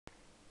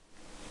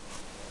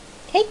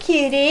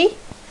cutie.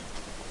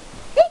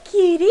 Hey,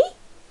 cutie.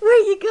 Where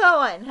you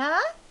going,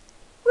 huh?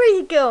 Where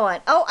you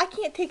going? Oh, I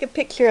can't take a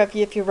picture of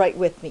you if you're right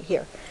with me.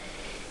 Here.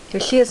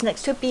 Here she is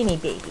next to a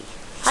Beanie Baby.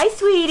 Hi,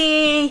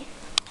 sweetie.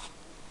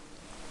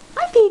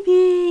 Hi,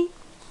 baby.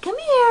 Come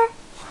here.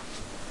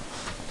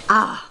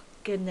 Ah,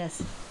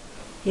 goodness.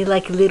 You're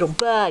like a little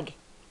bug.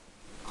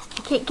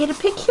 I can't get a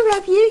picture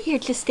of you. Here,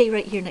 just stay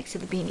right here next to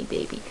the Beanie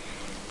Baby.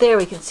 There,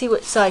 we can see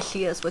what size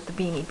she is with the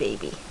Beanie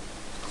Baby.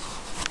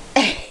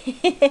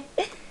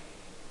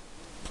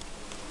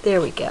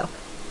 There we go.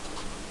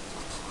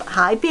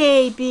 Hi,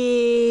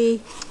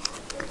 baby.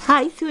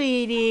 Hi,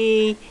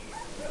 sweetie.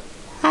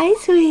 Hi,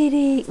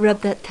 sweetie.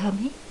 Rub that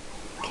tummy.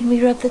 Can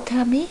we rub the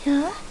tummy,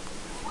 huh?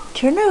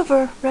 Turn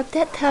over. Rub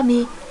that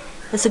tummy.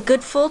 It's a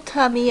good full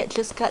tummy. It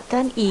just got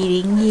done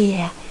eating.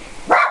 Yeah.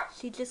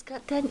 She just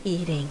got done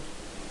eating.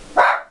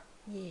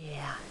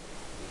 Yeah.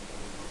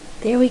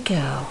 There we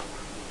go.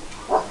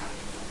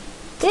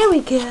 There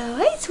we go.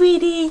 Hi,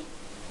 sweetie.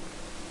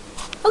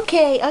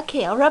 Okay,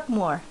 I'll rub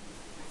more.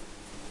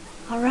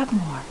 I'll rub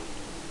more.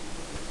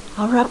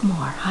 I'll rub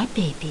more. Hi,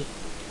 baby.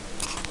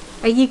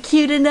 Are you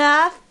cute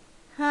enough?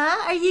 Huh?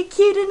 Are you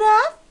cute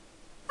enough?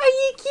 Are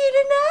you cute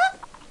enough?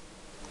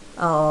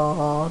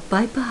 Oh,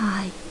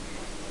 bye-bye.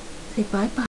 Say bye-bye.